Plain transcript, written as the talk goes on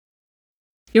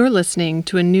You're listening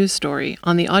to a news story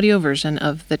on the audio version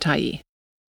of The Tyee.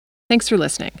 Thanks for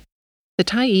listening. The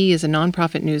Tyee is a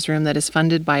nonprofit newsroom that is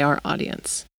funded by our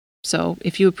audience. So,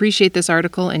 if you appreciate this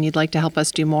article and you'd like to help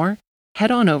us do more,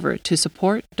 head on over to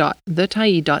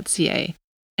support.thetyee.ca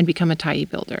and become a Tyee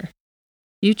builder.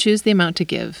 You choose the amount to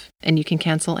give, and you can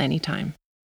cancel anytime.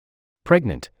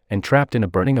 Pregnant and trapped in a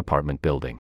burning apartment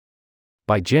building.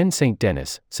 By Jen St.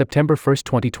 Denis, September 1,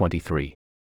 2023.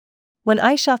 When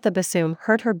Aisha Basum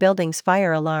heard her building's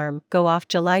fire alarm go off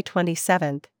July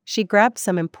 27, she grabbed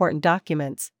some important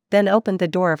documents, then opened the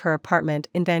door of her apartment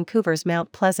in Vancouver's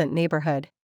Mount Pleasant neighborhood.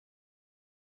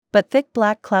 But thick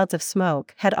black clouds of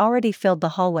smoke had already filled the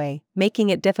hallway, making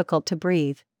it difficult to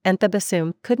breathe, and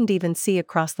Basum couldn't even see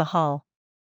across the hall.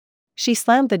 She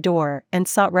slammed the door and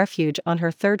sought refuge on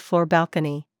her third-floor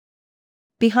balcony.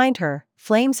 Behind her,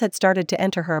 flames had started to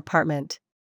enter her apartment.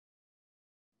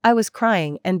 "I was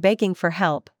crying and begging for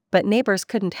help, but neighbors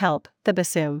couldn't help,"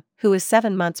 Basum, who is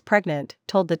 7 months pregnant,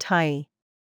 told the Tyee.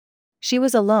 She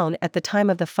was alone at the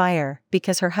time of the fire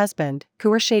because her husband,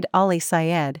 Khurshid Ali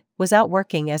Syed, was out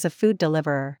working as a food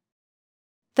deliverer.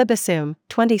 Basum,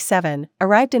 27,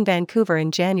 arrived in Vancouver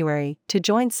in January to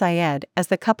join Syed as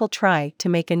the couple try to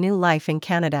make a new life in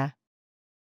Canada.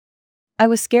 "I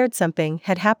was scared something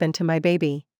had happened to my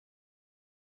baby."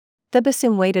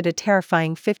 Basum waited a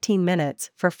terrifying 15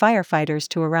 minutes for firefighters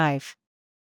to arrive.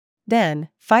 Then,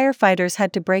 firefighters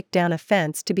had to break down a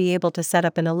fence to be able to set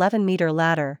up an 11-meter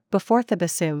ladder before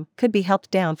Basum could be helped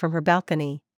down from her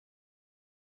balcony.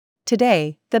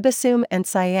 Today, Basum and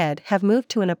Syed have moved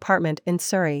to an apartment in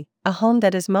Surrey, a home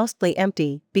that is mostly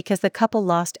empty because the couple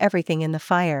lost everything in the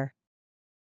fire.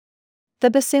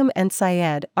 Basum and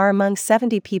Syed are among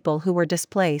 70 people who were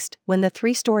displaced when the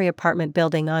 3-story apartment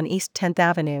building on East 10th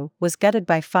Avenue was gutted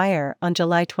by fire on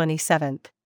July 27.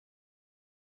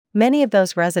 Many of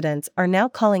those residents are now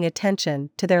calling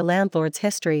attention to their landlord's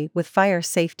history with fire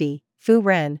safety. Fu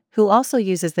Ren, who also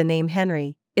uses the name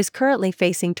Henry, is currently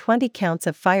facing 20 counts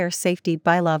of fire safety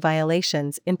bylaw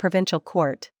violations in provincial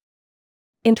court.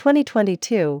 In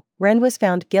 2022, Ren was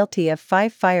found guilty of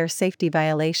 5 fire safety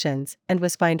violations and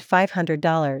was fined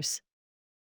 $500.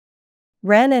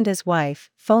 Ren and his wife,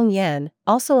 Feng Yan,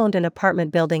 also owned an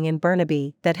apartment building in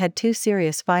Burnaby that had 2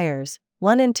 serious fires.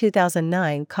 One in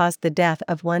 2009 caused the death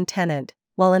of one tenant,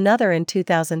 while another in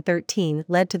 2013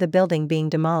 led to the building being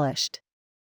demolished.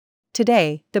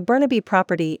 Today, the Burnaby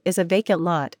property is a vacant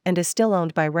lot and is still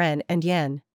owned by Ren and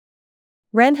Yan.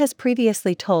 Ren has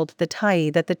previously told the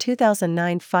Tyee that the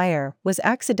 2009 fire was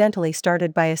accidentally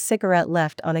started by a cigarette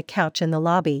left on a couch in the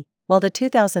lobby, while the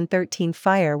 2013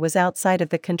 fire was outside of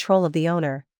the control of the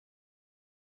owner.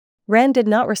 Ren did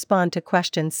not respond to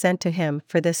questions sent to him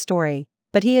for this story,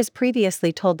 but he has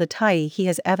previously told the Tyee he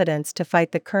has evidence to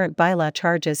fight the current bylaw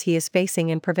charges he is facing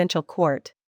in provincial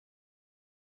court.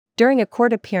 During a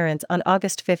court appearance on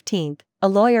August 15, a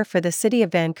lawyer for the City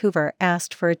of Vancouver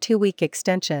asked for a 2-week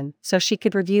extension so she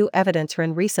could review evidence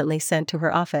Ren recently sent to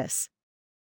her office.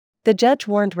 The judge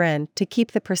warned Ren to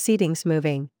keep the proceedings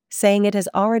moving, saying it has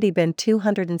already been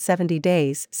 270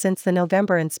 days since the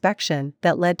November inspection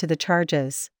that led to the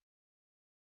charges.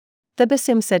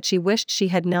 Basum said she wished she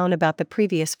had known about the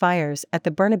previous fires at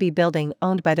the Burnaby building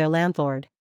owned by their landlord.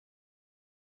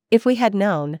 "If we had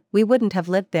known, we wouldn't have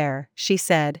lived there," she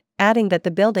said, adding that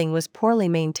the building was poorly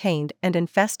maintained and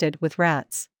infested with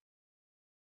rats.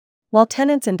 While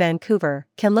tenants in Vancouver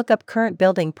can look up current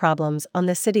building problems on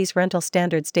the city's rental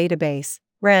standards database,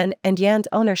 Ren and Yan's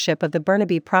ownership of the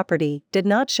Burnaby property did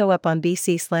not show up on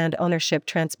BC's Land Ownership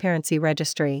Transparency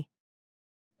Registry.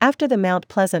 After the Mount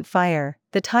Pleasant fire,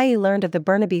 the Tyee learned of the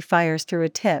Burnaby fires through a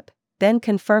tip, then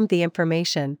confirmed the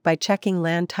information by checking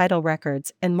land title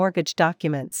records and mortgage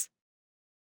documents.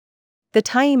 The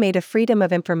Tyee made a Freedom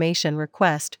of Information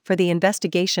request for the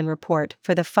investigation report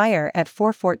for the fire at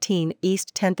 414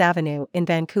 East 10th Avenue in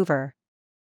Vancouver.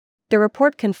 The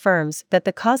report confirms that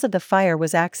the cause of the fire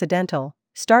was accidental,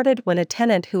 started when a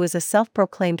tenant who is a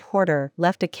self-proclaimed hoarder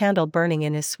left a candle burning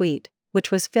in his suite,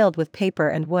 which was filled with paper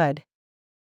and wood.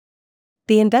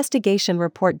 The investigation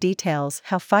report details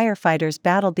how firefighters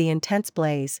battled the intense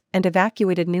blaze and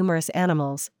evacuated numerous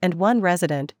animals and one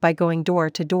resident by going door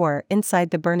to door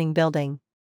inside the burning building.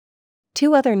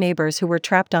 2 other neighbors who were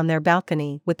trapped on their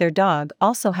balcony with their dog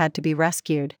also had to be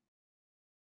rescued.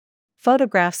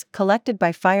 Photographs collected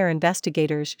by fire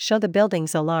investigators show the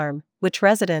building's alarm, which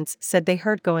residents said they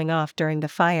heard going off during the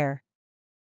fire.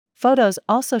 Photos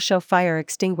also show fire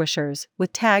extinguishers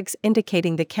with tags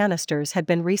indicating the canisters had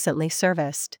been recently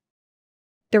serviced.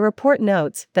 The report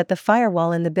notes that the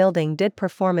firewall in the building did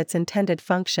perform its intended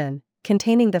function,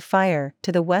 containing the fire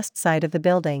to the west side of the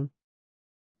building.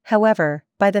 However,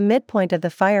 by the midpoint of the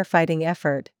firefighting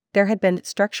effort, there had been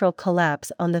structural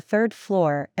collapse on the third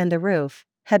floor and the roof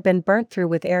had been burnt through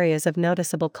with areas of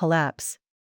noticeable collapse.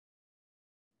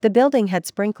 The building had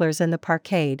sprinklers in the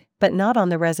parkade, but not on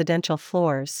the residential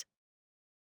floors.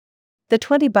 The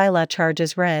 20 bylaw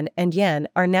charges Ren and Yen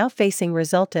are now facing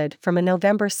resulted from a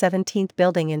November 17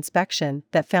 building inspection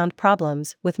that found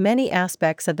problems with many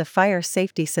aspects of the fire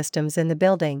safety systems in the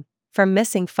building, from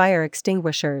missing fire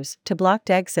extinguishers to blocked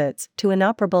exits to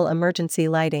inoperable emergency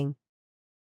lighting.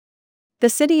 The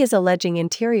city is alleging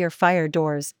interior fire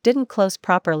doors didn't close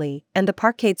properly and the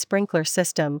parkade sprinkler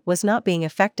system was not being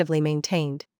effectively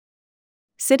maintained.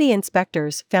 City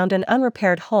inspectors found an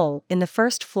unrepaired hole in the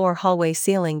first-floor hallway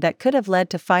ceiling that could have led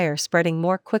to fire spreading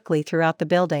more quickly throughout the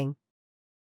building.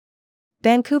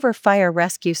 Vancouver Fire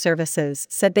Rescue Services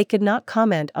said they could not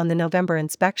comment on the November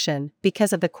inspection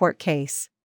because of the court case.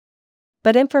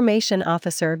 But Information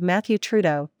Officer Matthew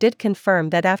Trudeau did confirm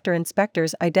that after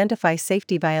inspectors identify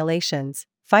safety violations,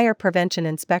 fire prevention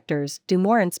inspectors do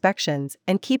more inspections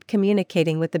and keep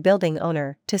communicating with the building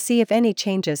owner to see if any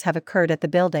changes have occurred at the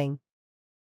building.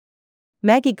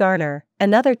 Maggie Garner,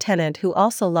 another tenant who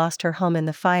also lost her home in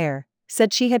the fire,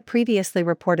 said she had previously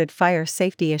reported fire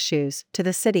safety issues to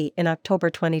the city in October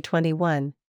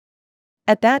 2021.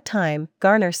 At that time,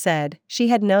 Garner said she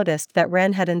had noticed that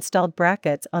Ren had installed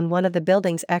brackets on one of the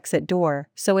building's exit door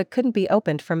so it couldn't be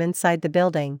opened from inside the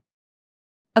building.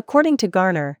 According to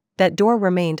Garner, that door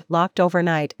remained locked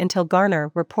overnight until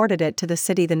Garner reported it to the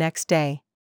city the next day.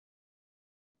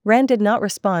 Ren did not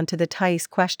respond to the Thais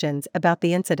questions about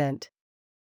the incident.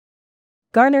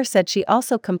 Garner said she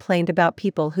also complained about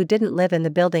people who didn't live in the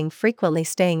building frequently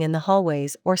staying in the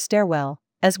hallways or stairwell,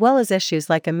 as well as issues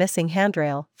like a missing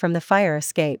handrail from the fire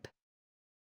escape.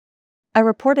 I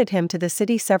reported him to the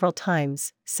city several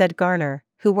times, said Garner,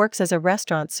 who works as a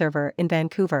restaurant server in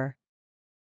Vancouver.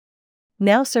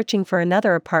 Now searching for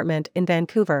another apartment in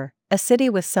Vancouver, a city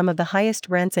with some of the highest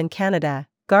rents in Canada,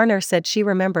 Garner said she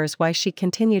remembers why she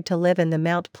continued to live in the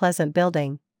Mount Pleasant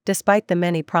building, despite the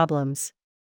many problems.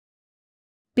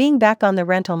 Being back on the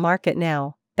rental market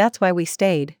now, that's why we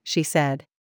stayed, she said.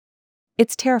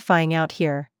 It's terrifying out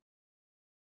here.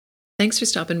 Thanks for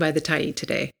stopping by the Tyee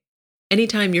today.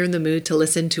 Anytime you're in the mood to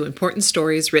listen to important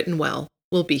stories written well,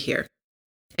 we'll be here.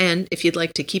 And if you'd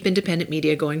like to keep independent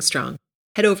media going strong,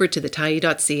 head over to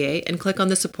thetyee.ca and click on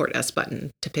the Support Us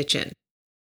button to pitch in.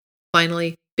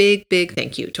 Finally, big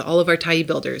thank you to all of our Tyee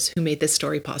builders who made this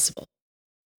story possible.